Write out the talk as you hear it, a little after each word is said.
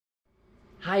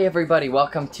Hi everybody,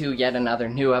 welcome to yet another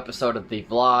new episode of the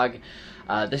vlog.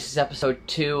 This is episode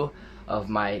 2 of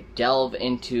my delve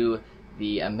into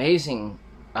the amazing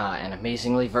and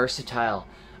amazingly versatile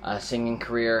singing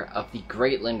career of the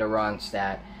great Linda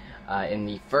Ronstadt. In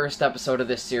the first episode of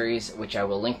this series, which I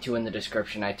will link to in the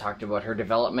description, I talked about her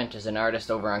development as an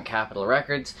artist over on Capitol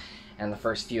Records and the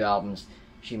first few albums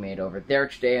she made over there.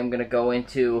 Today I'm going to go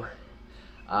into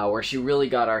where she really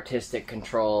got artistic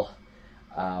control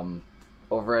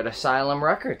over at Asylum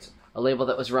Records, a label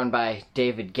that was run by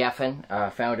David Geffen,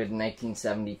 founded in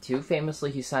 1972.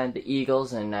 Famously, he signed the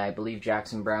Eagles and I believe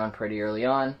Jackson Browne pretty early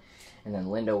on, and then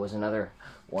Linda was another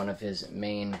one of his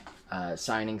main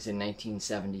signings in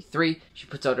 1973. She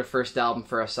puts out her first album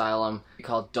for Asylum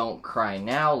called Don't Cry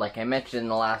Now. Like I mentioned in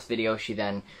the last video, she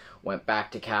then went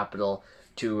back to Capitol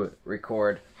to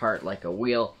record Heart Like a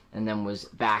Wheel, and then was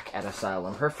back at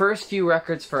Asylum. Her first few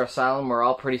records for Asylum were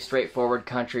all pretty straightforward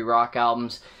country rock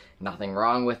albums. Nothing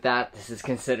wrong with that. This is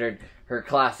considered her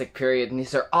classic period, and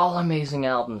these are all amazing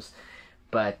albums.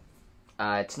 But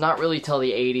it's not really till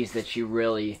the 80s that she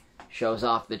really shows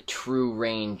off the true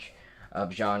range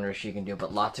of genres she can do.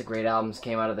 But lots of great albums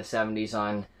came out of the 70s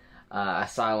on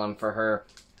Asylum for her,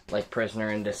 like Prisoner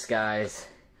in Disguise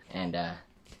and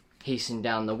Hasten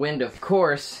Down the Wind, of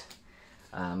course.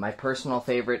 My personal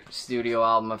favorite studio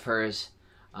album of hers,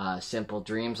 Simple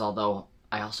Dreams, although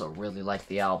I also really like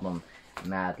the album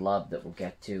Mad Love that we'll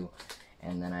get to.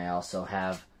 And then I also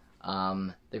have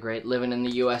the great Livin' in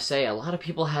the USA. A lot of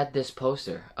people had this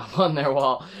poster up on their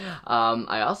wall.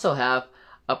 I also have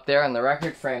up there on the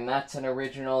record frame, that's an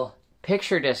original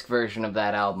picture disc version of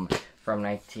that album from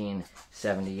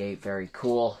 1978. Very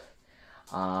cool.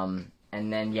 And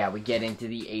then, yeah, we get into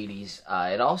the 80s.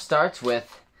 It all starts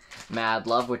with Mad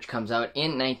Love, which comes out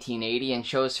in 1980 and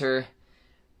shows her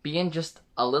being just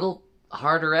a little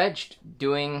harder edged,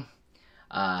 doing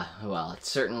well, it's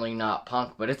certainly not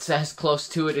punk, but it's as close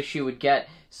to it as she would get.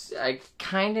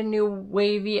 Kind of new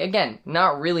wavy, again,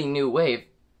 not really new wave,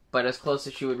 but as close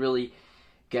as she would really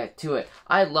get to it.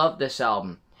 I love this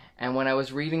album, and when I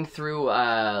was reading through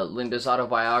Linda's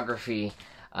autobiography,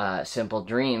 Simple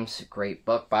Dreams, great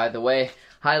book by the way,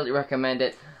 highly recommend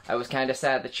it. I was kind of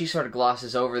sad that she sort of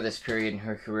glosses over this period in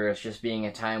her career as just being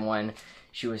a time when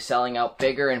she was selling out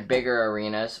bigger and bigger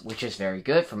arenas, which is very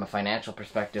good from a financial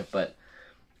perspective, but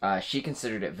she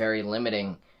considered it very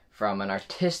limiting from an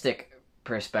artistic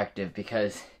perspective,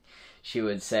 because she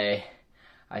would say,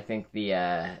 I think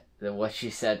what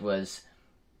she said was,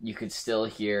 you could still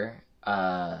hear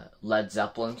Led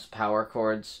Zeppelin's power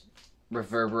chords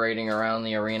reverberating around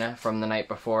the arena from the night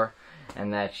before,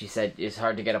 and that she said it's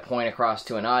hard to get a point across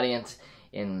to an audience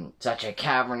in such a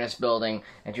cavernous building,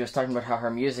 and she was talking about how her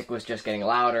music was just getting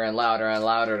louder and louder and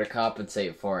louder to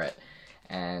compensate for it,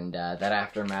 and that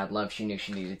after Mad Love she knew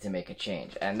she needed to make a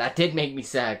change. And that did make me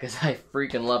sad, because I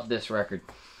freaking love this record.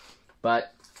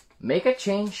 But make a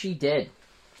change she did.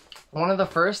 One of the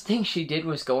first things she did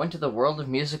was go into the world of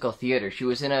musical theater. She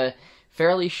was in a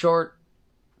fairly short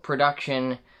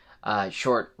production,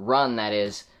 short run that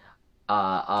is,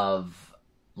 of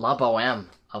La Boheme,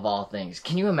 of all things.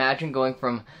 Can you imagine going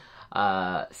from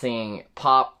singing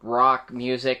pop rock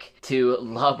music to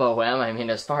La Boheme? I mean,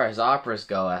 as far as operas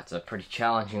go, that's a pretty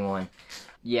challenging one.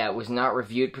 Yeah, it was not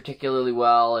reviewed particularly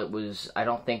well. I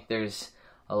don't think there's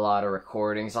a lot of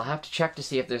recordings. I'll have to check to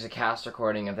see if there's a cast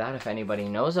recording of that. If anybody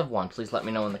knows of one, please let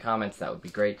me know in the comments. That would be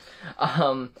great.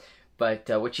 But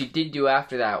what she did do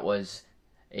after that was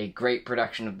a great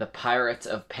production of The Pirates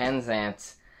of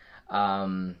Penzance,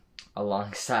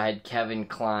 alongside Kevin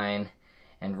Kline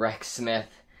and Rex Smith,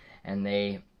 and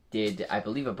they did, I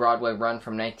believe, a Broadway run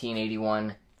from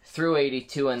 1981 through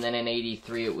 82, and then in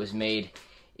 83 it was made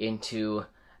into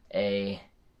a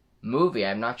movie.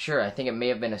 I'm not sure. I think it may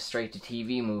have been a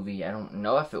straight-to-TV movie. I don't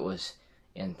know if it was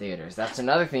in theaters. That's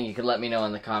another thing you could let me know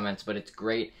in the comments, but it's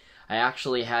great. I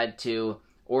actually had to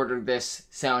order this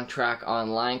soundtrack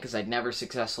online because I'd never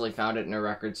successfully found it in a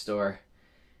record store.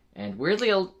 And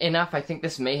weirdly enough, I think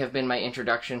this may have been my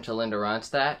introduction to Linda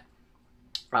Ronstadt.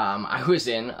 I was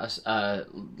in a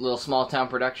little small-town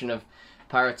production of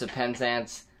Pirates of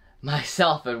Penzance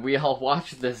myself, and we all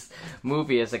watched this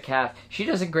movie as a cast. She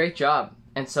does a great job,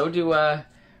 and so do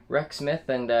Rex Smith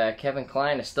and Kevin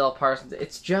Kline, Estelle Parsons.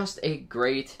 It's just a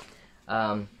great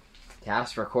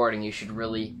cast recording. You should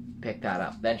really pick that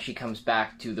up. Then she comes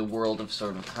back to the world of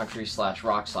sort of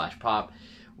country/rock/pop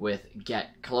with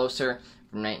Get Closer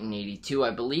from 1982.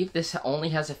 I believe this only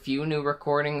has a few new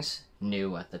recordings,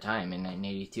 new at the time in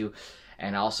 1982,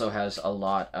 and also has a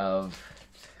lot of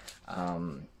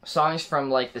songs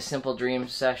from like the Simple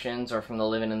Dreams sessions or from the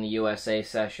Livin' in the USA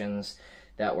sessions,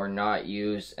 that were not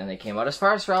used and they came out. As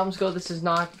far as her albums go, this is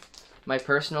not my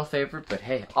personal favorite, but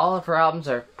hey, all of her albums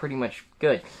are pretty much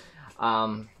good.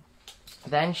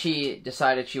 Then she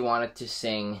decided she wanted to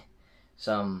sing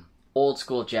some old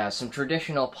school jazz, some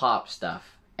traditional pop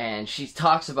stuff. And she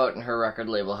talks about in her record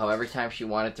label how every time she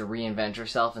wanted to reinvent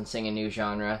herself and sing a new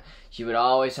genre, she would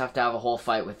always have to have a whole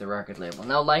fight with the record label.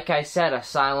 Now, like I said,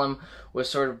 Asylum was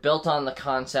sort of built on the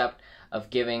concept of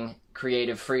giving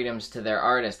creative freedoms to their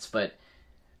artists, but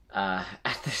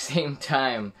at the same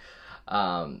time,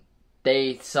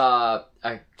 they saw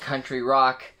a country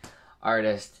rock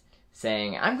artist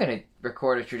saying, I'm going to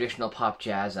record a traditional pop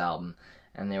jazz album.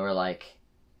 And they were like,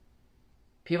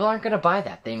 people aren't going to buy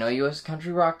that. They know you as a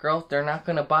country rock girl. They're not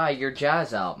going to buy your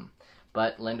jazz album.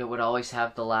 But Linda would always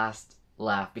have the last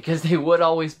laugh because they would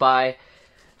always buy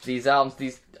these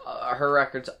albums. Her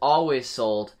records always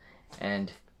sold,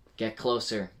 and Get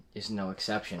Closer is no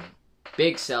exception.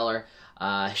 Big seller.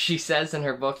 She says in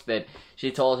her book that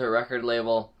she told her record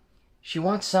label she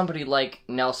wants somebody like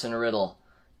Nelson Riddle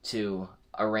to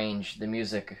arrange the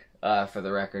music for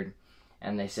the record.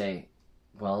 And they say,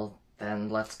 well, then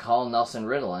let's call Nelson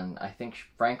Riddle. And I think,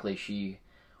 frankly, she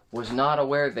was not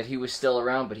aware that he was still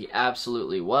around, but he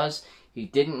absolutely was. He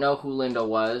didn't know who Linda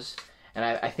was. And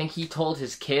I think he told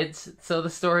his kids, so the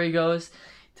story goes,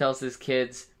 he tells his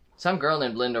kids, some girl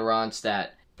named Linda Ronstadt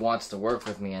wants to work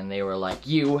with me. And they were like,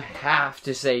 you have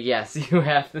to say yes. You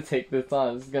have to take this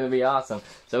on. This is going to be awesome.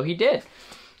 So he did.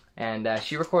 And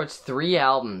she records 3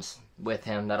 albums with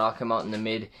him that all come out in the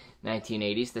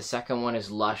mid-1980s. The second one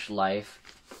is Lush Life.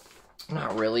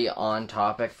 Not really on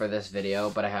topic for this video,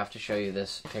 but I have to show you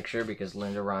this picture because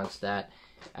Linda Ronstadt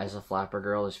as a flapper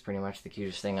girl is pretty much the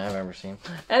cutest thing I've ever seen.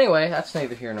 Anyway, that's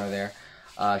neither here nor there.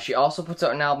 She also puts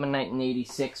out an album in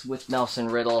 1986 with Nelson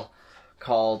Riddle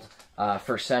called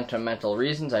For Sentimental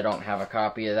Reasons. I don't have a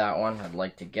copy of that one. I'd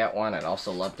like to get one. I'd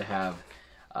also love to have...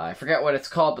 I forget what it's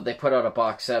called, but they put out a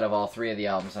box set of all 3 of the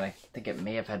albums, and I think it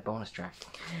may have had bonus tracks.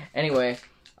 Anyway,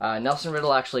 Nelson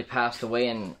Riddle actually passed away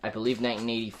in, I believe,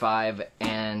 1985,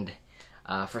 and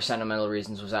For Sentimental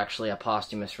Reasons was actually a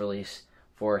posthumous release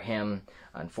for him,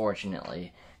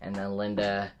 unfortunately. And then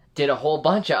Linda did a whole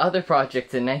bunch of other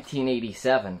projects in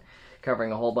 1987,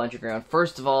 covering a whole bunch of ground.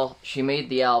 First of all, she made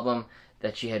the album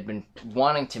that she had been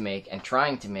wanting to make and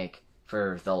trying to make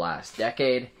for the last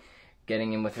decade,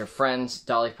 getting in with her friends,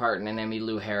 Dolly Parton and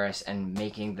Emmylou Harris, and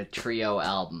making the Trio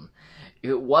album.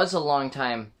 It was a long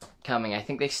time coming. I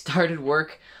think they started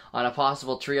work on a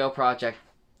possible Trio project,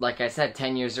 like I said,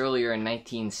 10 years earlier in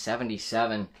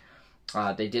 1977.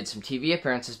 They did some TV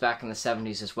appearances back in the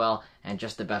 70s as well, and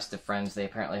just the best of friends. They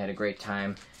apparently had a great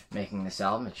time making this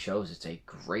album. It shows it's a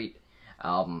great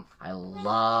album. I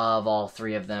love all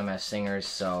 3 of them as singers,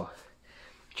 so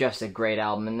just a great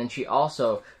album. And then she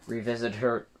also revisited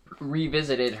her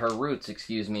roots,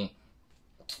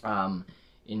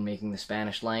 in making the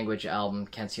Spanish language album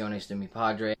Canciones de mi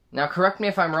Padre. Now, correct me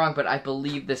if I'm wrong, but I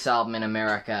believe this album in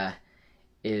America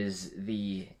is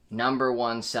the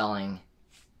 #1 selling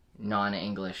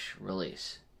non-English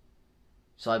release.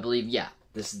 So I believe, yeah,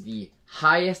 this is the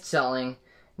highest selling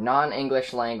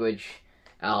non-English language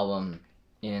album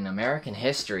in American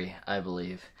history, I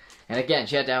believe. And again,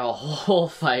 she had to have a whole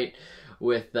fight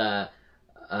with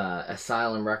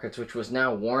Asylum Records, which was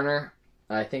now Warner.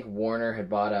 I think Warner had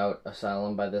bought out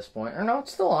Asylum by this point. Or no,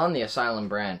 it's still on the Asylum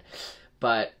brand.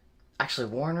 But actually,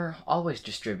 Warner always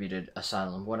distributed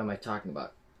Asylum. What am I talking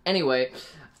about? Anyway,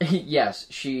 yes,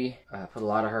 she put a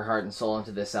lot of her heart and soul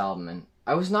into this album. And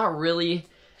I was not really,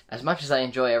 as much as I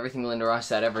enjoy everything Linda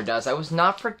Ronstadt ever does, I was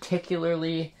not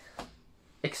particularly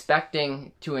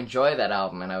expecting to enjoy that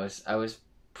album. And I was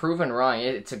proven wrong.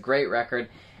 It's a great record.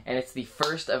 And it's the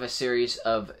first of a series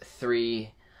of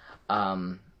 3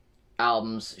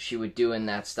 albums she would do in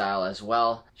that style as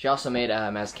well. She also made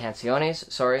Más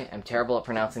Canciones. Sorry, I'm terrible at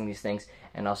pronouncing these things.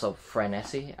 And also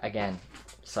Frenesí. Again,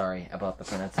 sorry about the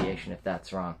pronunciation if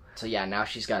that's wrong. So yeah, now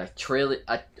she's got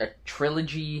a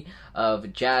trilogy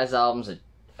of jazz albums,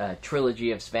 a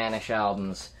trilogy of Spanish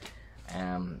albums.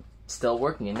 Still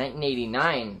working. In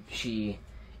 1989, she,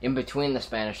 in between the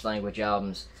Spanish language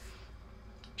albums,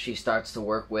 she starts to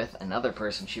work with another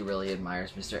person she really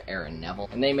admires, Mr. Aaron Neville.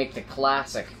 And they make the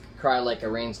classic Cry Like a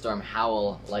Rainstorm,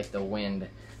 Howl Like the Wind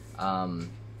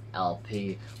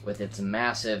LP with its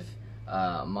massive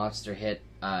monster hit,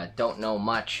 Don't Know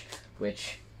Much,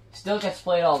 which still gets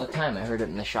played all the time. I heard it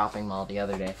in the shopping mall the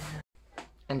other day.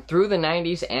 And through the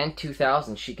 90s and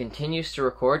 2000s, she continues to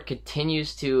record,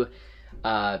 continues to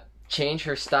change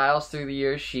her styles through the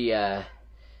years. She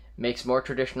makes more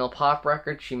traditional pop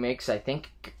records. She makes, I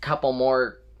think, a couple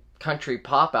more country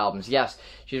pop albums. Yes,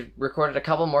 she's recorded a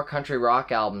couple more country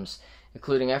rock albums,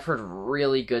 including, I've heard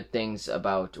really good things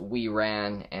about We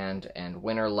Ran and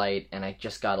Winter Light, and I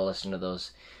just gotta listen to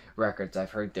those records.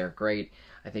 I've heard they're great.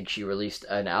 I think she released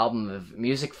an album of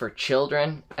music for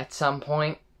children at some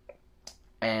point,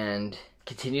 and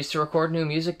continues to record new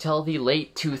music till the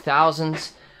late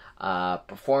 2000s.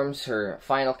 Performs her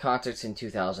final concerts in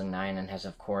 2009 and has,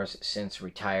 of course, since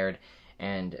retired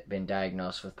and been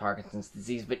diagnosed with Parkinson's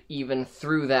disease. But even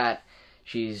through that,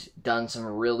 she's done some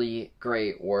really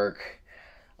great work.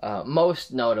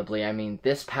 Most notably, I mean,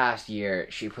 this past year,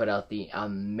 she put out the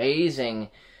amazing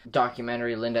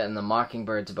documentary Linda and the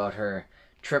Mockingbirds about her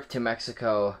trip to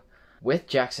Mexico with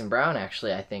Jackson Browne,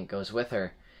 actually, I think, goes with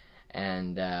her.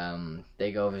 And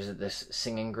they go visit this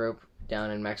singing group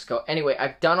down in Mexico. Anyway,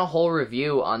 I've done a whole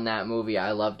review on that movie.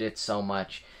 I loved it so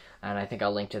much, and I think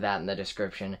I'll link to that in the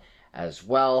description as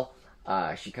well.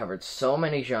 She covered so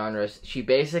many genres. She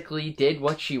basically did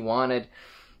what she wanted.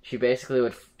 She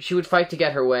would fight to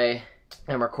get her way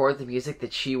and record the music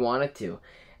that she wanted to.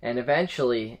 And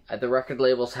eventually, the record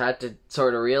labels had to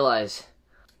sort of realize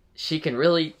she can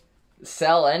really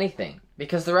sell anything,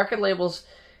 because the record labels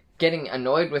getting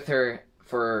annoyed with her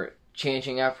for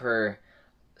changing up her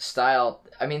style,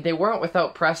 I mean, they weren't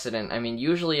without precedent. I mean,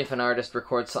 usually if an artist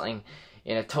records something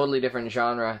in a totally different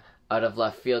genre out of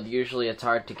left field, usually it's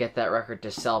hard to get that record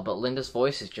to sell, but Linda's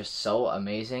voice is just so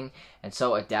amazing and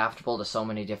so adaptable to so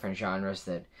many different genres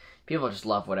that people just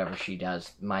love whatever she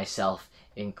does, myself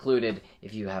included,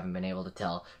 if you haven't been able to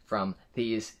tell from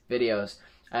these videos.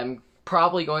 I'm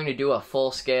probably going to do a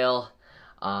full-scale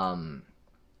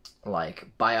like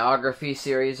biography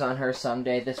series on her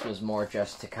someday. This was more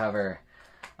just to cover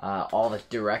all the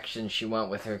directions she went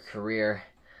with her career,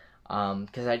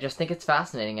 because I just think it's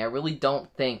fascinating. I really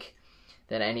don't think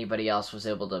that anybody else was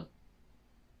able to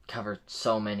cover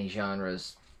so many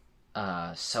genres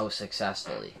so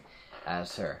successfully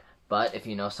as her. But if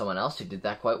you know someone else who did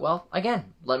that quite well,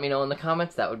 again, let me know in the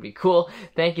comments. That would be cool.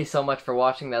 Thank you so much for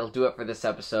watching. That'll do it for this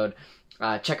episode.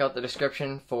 Check out the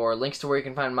description for links to where you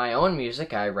can find my own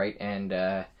music. I write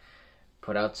and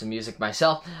put out some music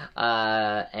myself,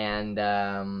 there's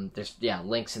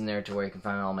links in there to where you can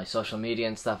find all my social media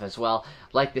and stuff as well.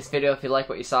 Like this video if you like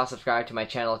what you saw, subscribe to my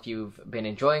channel if you've been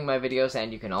enjoying my videos,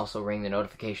 and you can also ring the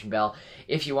notification bell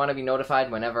if you want to be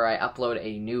notified whenever I upload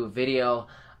a new video.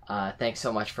 Thanks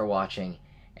so much for watching,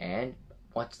 and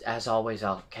as always,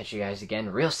 I'll catch you guys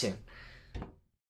again real soon.